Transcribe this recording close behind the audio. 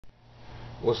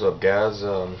What's up, guys?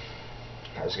 I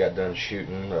just got done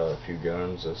shooting a few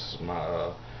guns. This is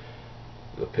my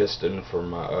the piston for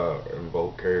my and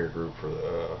bolt carrier group for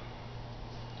the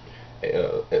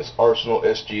it's Arsenal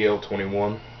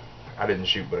SGL-21. I didn't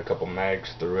shoot but a couple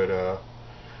mags through it.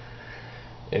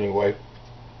 Anyway,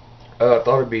 I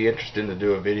thought it'd be interesting to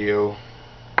do a video,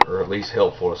 or at least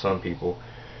helpful to some people.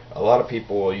 A lot of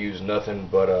people will use nothing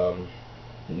but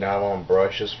nylon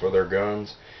brushes for their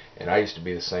guns, and I used to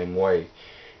be the same way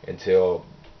until,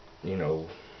 you know,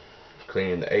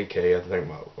 cleaning the AK. I think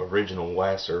my original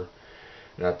Lasser,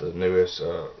 not the newest,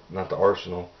 not the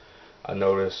Arsenal. I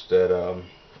noticed that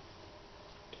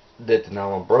that the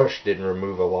nylon brush didn't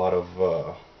remove a lot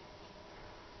of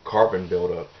carbon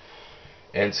buildup.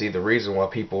 And see, the reason why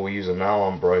people use a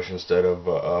nylon brush instead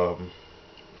of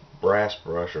brass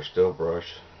brush or steel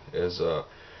brush is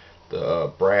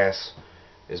the brass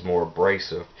is more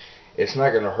abrasive. It's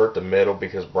not going to hurt the metal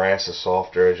because brass is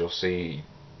softer. As you'll see,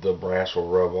 the brass will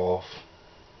rub off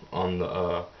on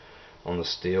the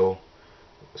steel.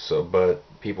 So, but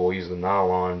people use the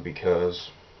nylon because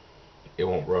it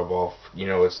won't rub off. You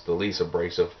know, it's the least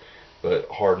abrasive, but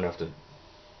hard enough to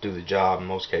do the job in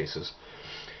most cases.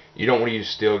 You don't want to use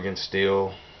steel against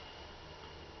steel.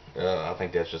 I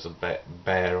think that's just a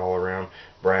bad all around.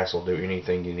 Brass will do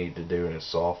anything you need to do, and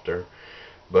it's softer.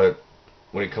 But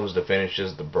when it comes to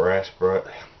finishes, the brass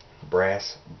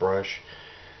brush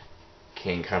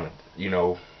can kind of, you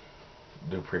know,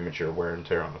 do premature wear and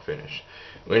tear on the finish.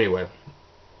 But anyway,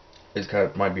 it's kind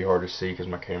of might be hard to see because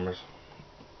my camera's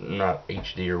not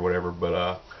HD or whatever.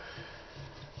 But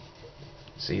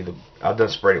see, I've done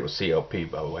sprayed it with CLP,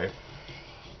 by the way.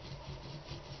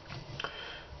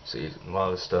 See, a lot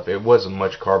of this stuff, it wasn't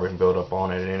much carbon buildup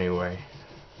on it anyway.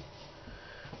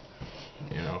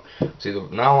 You know, see, the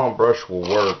nylon brush will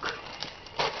work.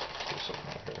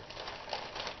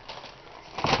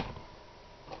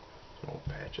 Small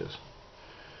patches.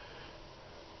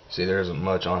 See, there isn't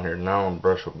much on here. Nylon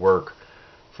brush would work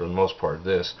for the most part of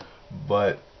this,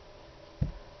 but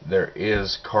there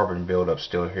is carbon buildup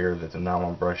still here that the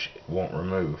nylon brush won't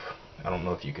remove. I don't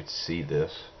know if you could see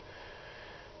this,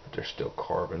 but there's still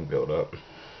carbon buildup.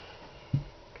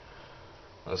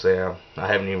 I say I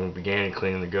haven't even began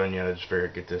cleaning the gun yet. I just figured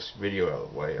I'd get this video out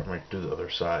of the way. I might do the other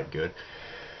side good.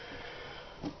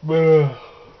 But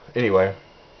anyway,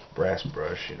 brass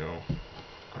brush, you know.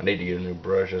 I need to get a new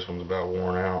brush. This one's about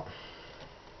worn out.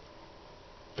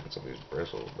 Get some of these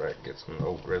bristles back, get some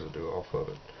old residue off of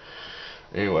it.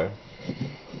 Anyway,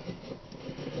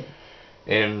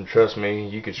 and trust me,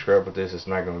 you could scrub with this. It's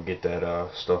not going to get that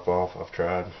stuff off. I've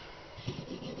tried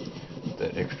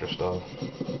that extra stuff.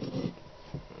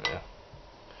 Yeah.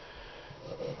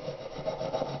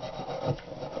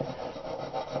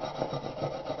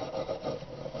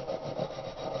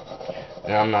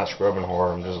 And I'm not scrubbing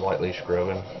hard. I'm just lightly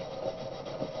scrubbing.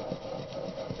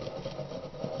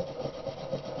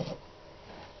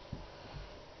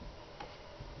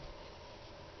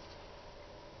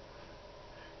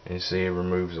 And you see, it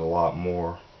removes a lot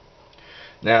more.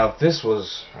 Now, if this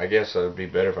was, I guess it would be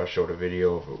better if I showed a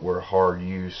video if it were hard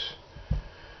use.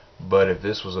 But if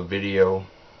this was a video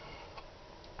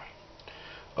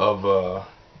of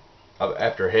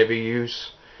after heavy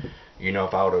use, you know,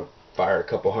 if I would have fired a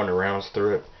couple hundred rounds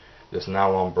through it, this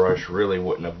nylon brush really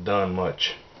wouldn't have done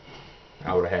much.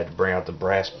 I would have had to bring out the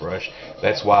brass brush.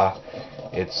 That's why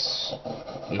it's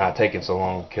not taking so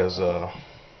long, because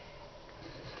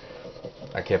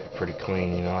I kept it pretty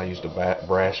clean. You know, I used a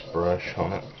brass brush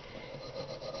on it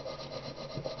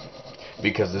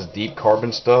because this deep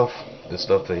carbon stuff, this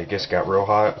stuff that I guess got real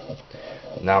hot,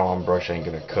 nylon brush ain't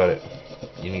gonna cut it.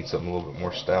 You need something a little bit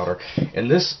more stouter. And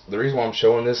this, the reason why I'm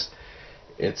showing this,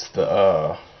 it's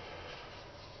the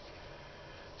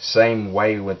same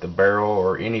way with the barrel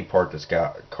or any part that's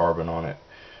got carbon on it.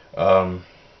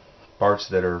 Parts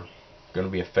that are going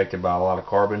to be affected by a lot of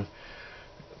carbon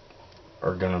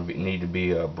are going to need to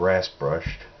be brass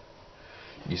brushed.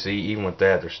 You see, even with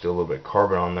that, there's still a little bit of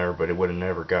carbon on there, but it would have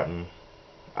never gotten.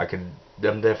 I'm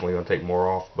definitely going to take more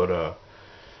off, but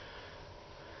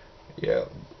yeah,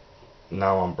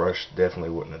 nylon brush definitely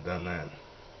wouldn't have done that.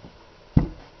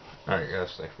 Alright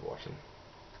guys, thanks for watching.